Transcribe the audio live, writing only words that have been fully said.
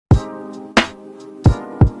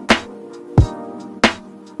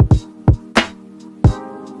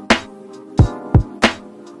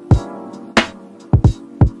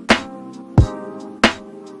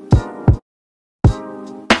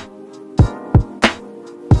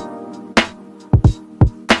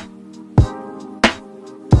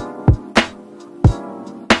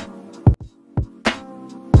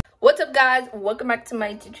guys, welcome back to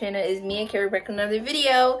my YouTube channel. It's me and Carrie back with another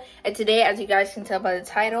video. And today, as you guys can tell by the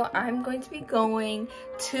title, I'm going to be going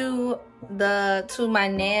to my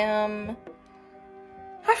NAM.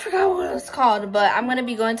 I forgot what it's called, but I'm gonna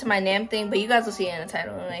be going to my NAM thing, but you guys will see it in the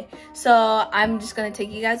title anyway. So I'm just gonna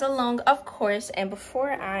take you guys along, of course. And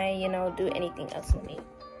before I, do anything else with me,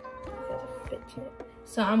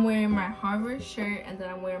 so I'm wearing my Harvard shirt, and then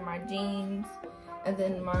I'm wearing my jeans, and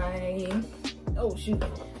then my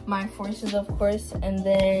my forces, of course. And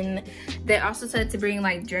then they also said to bring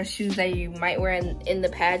like dress shoes that you might wear in the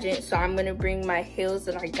pageant. So I'm gonna bring my heels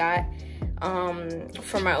that I got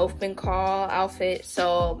for my open call outfit,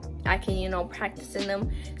 so I can practice in them.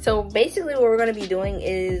 So basically what we're going to be doing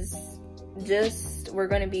is we're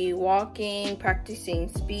going to be walking, practicing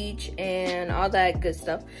speech and all that good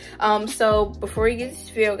stuff. So before you get this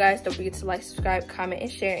video, guys, don't forget to like, subscribe, comment,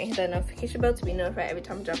 and share, and hit that notification bell to be notified every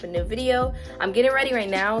time I drop a new video. I'm getting ready right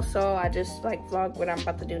now, so I just vlog what I'm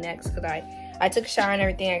about to do next, because I took a shower and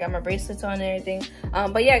everything. I got my bracelets on and everything.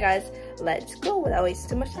 But yeah, guys, let's go without wasting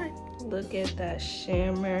too much time. Look at that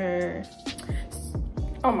shimmer.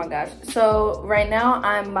 Oh my gosh. So right now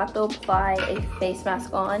I'm about to apply a face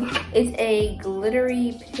mask on. It's a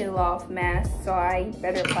glittery peel off mask, so I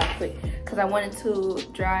better apply quick because I wanted to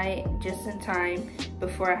dry just in time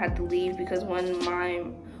before I had to leave, because when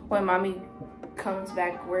mommy comes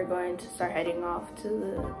back, we're going to start heading off to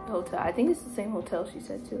the hotel. I think it's the same hotel she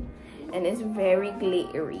said too. And it's very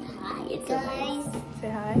glittery. Hi guys. Say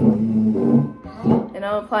hi. And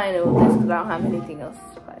I'm applying it with this because I don't have anything else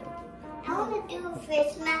to apply. I want to do a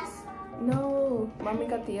face mask. No, mommy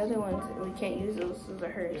got the other ones. We can't use those. Those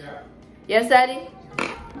are hers. Yes, Daddy?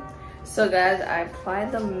 So guys, I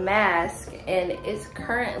applied the mask and it's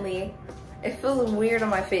currently, it feels weird on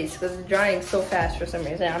my face because it's drying so fast for some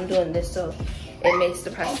reason. I'm doing this so it makes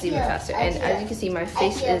the process even faster. And as you can see, my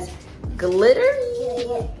face is glittery.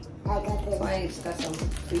 Yeah. I got this. I just got some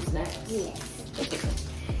free snacks. Yes.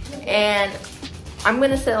 And I'm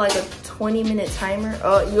gonna set like a 20-minute timer.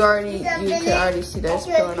 Oh, you can already see that it's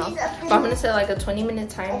peeling off. But I'm gonna set like a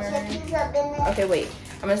 20-minute timer. Okay, wait.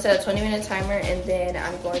 I'm gonna set a 20-minute timer and then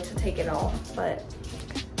I'm going to take it off. But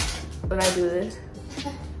when I do this,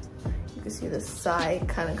 you can see the side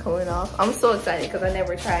kind of coming off. I'm so excited because I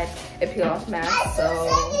never tried a peel off mask. So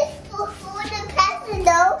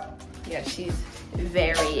yeah, she's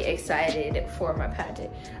very excited for my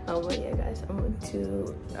pageant. But yeah, guys, I'm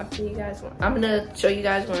gonna show you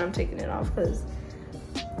guys when I'm taking it off, because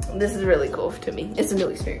this is really cool to me. It's a new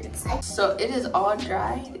experience. So it is all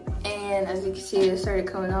dried, and as you can see, it started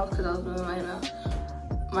coming off because I was moving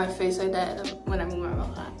my face like that, and when I move my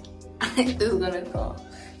mouth, it's gonna come off.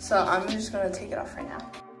 So I'm just gonna take it off right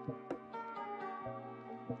now.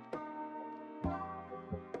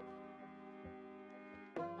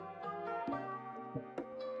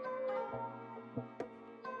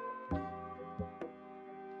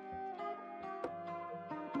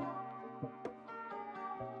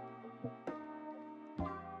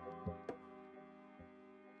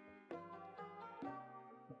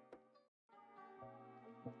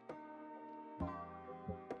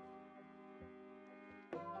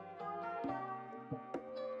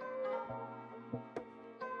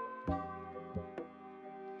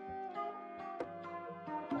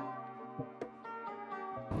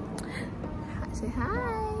 Say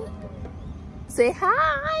hi. Say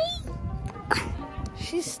hi.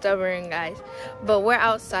 She's stubborn, guys. But we're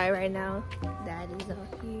outside right now. Daddy's out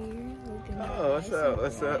here. Oh,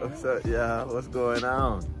 what's up? Yeah, what's going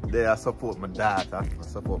on? There, I support my dad. I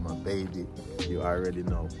support my baby. You already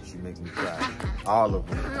know. She make me cry. All of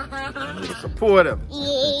them. I need to support them.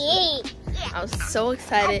 I was so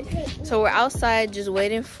excited. So we're outside just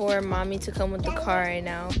waiting for mommy to come with the car right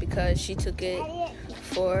now, because she took it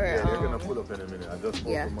for yeah, they're gonna pull up in a minute. I just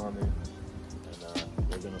spoke to mommy, and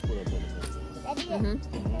they're gonna pull up in a minute.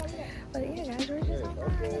 But yeah, guys, we're just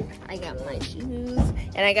outside. I got my shoes,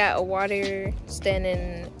 and I got a water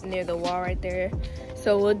standing near the wall right there.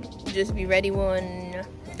 So we'll just be ready when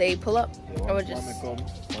they pull up. Yeah,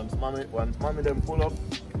 once mommy then pull up,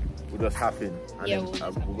 we'll just hop in, and then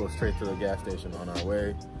we'll go straight to the gas station on our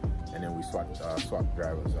way, and then we swap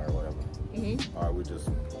drivers or whatever. Or we just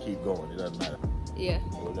keep going. It doesn't matter. Yeah.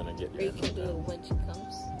 We're gonna get there. Or you can do it when she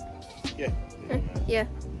comes. Yeah. Yeah.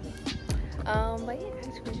 But yeah,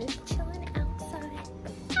 guys, we're just chilling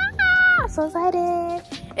outside. So excited.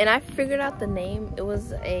 And I figured out the name. It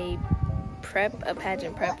was a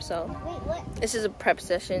pageant prep. So this is a prep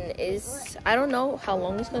session. I don't know how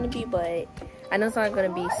long it's gonna be, but I know it's not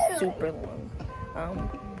gonna be super long.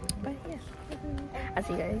 But yeah, I'll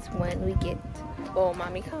see you guys when we get,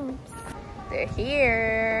 mommy comes. They're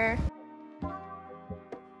here.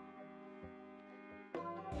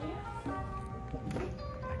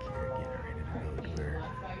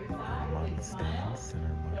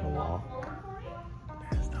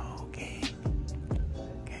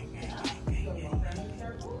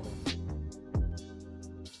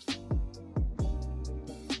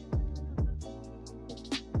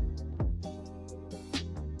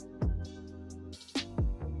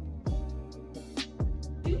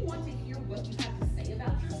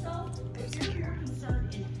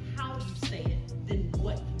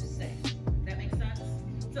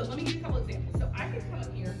 So let me give you a couple examples. So I could come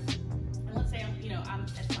up here, and let's say I'm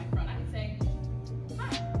at my front. I can say,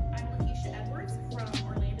 "Hi, I'm Lakeisha Edwards from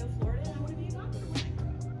Orlando, Florida, and I want to be a doctor when I grow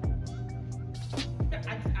up."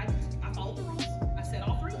 I followed the rules. I said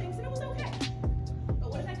all three things, and it was okay. But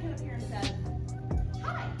what if I came up here and said,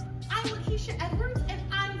 "Hi, I'm Lakeisha Edwards, and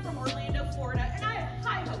I'm from Orlando, Florida, and I have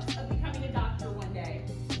high hopes of becoming a doctor one day."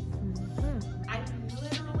 I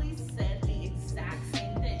literally said the exact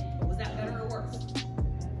same thing. But was that better or worse?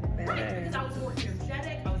 Right, because I was more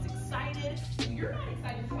energetic, I was excited. If you're not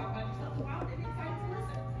excited to talk about yourself, why would they be excited to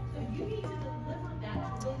listen? So you need to deliver that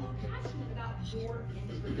to really be passionate about your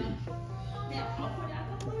introduction. Now, I'll point out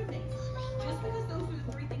a couple other things. Just because those are the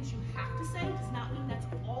three things you have to say does not mean that's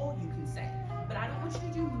all you can say. But I don't want you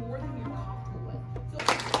to do more than you're comfortable with.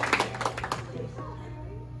 So,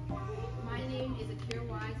 My name is Akira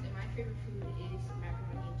Wise, and my favorite food is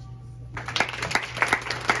macaroni and cheese.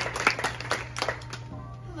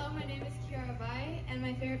 Hello, my name is Kiara Bai, and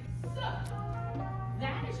my favorite. so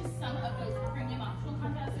that is just some of those premium optional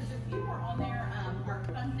contests. There's a few more on there. Our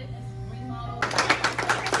fun fitness remodel. Like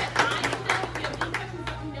I said, I am done. If you have any questions,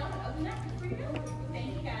 let me know. But other than that, good for you. Thank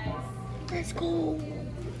you guys. Let's go.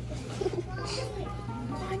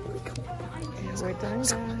 We're done,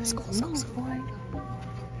 guys. Let's go.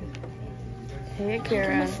 Hey,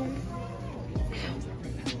 Akira.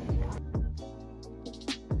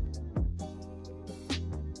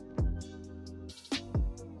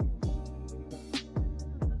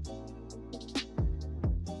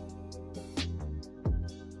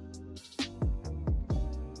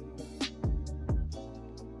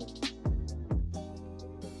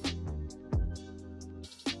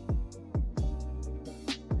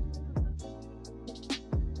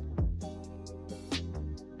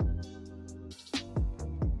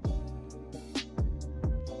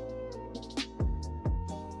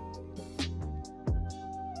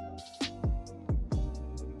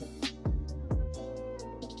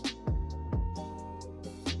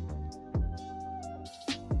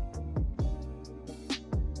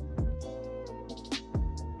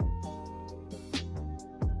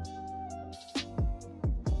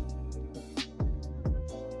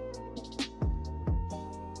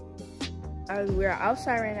 We're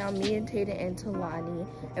outside right now, me and Tata and Talani,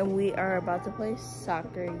 and we are about to play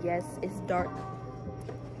soccer. Yes, it's dark,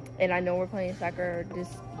 and I know we're playing soccer this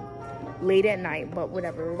late at night, but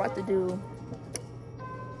whatever. We're about to do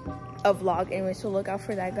a vlog anyway, so look out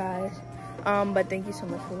for that, guys. But thank you so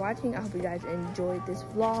much for watching. I hope you guys enjoyed this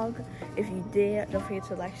vlog. If you did, don't forget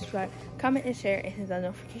to like, subscribe, comment, and share, and hit that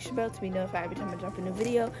notification bell to be notified every time I drop a new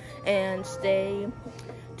video. And stay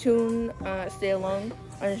tuned, stay along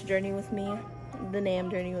on this journey with me, the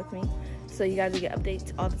NAM journey with me, so you guys will get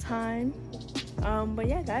updates all the time. But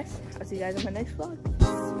yeah, guys, I'll see you guys in my next vlog.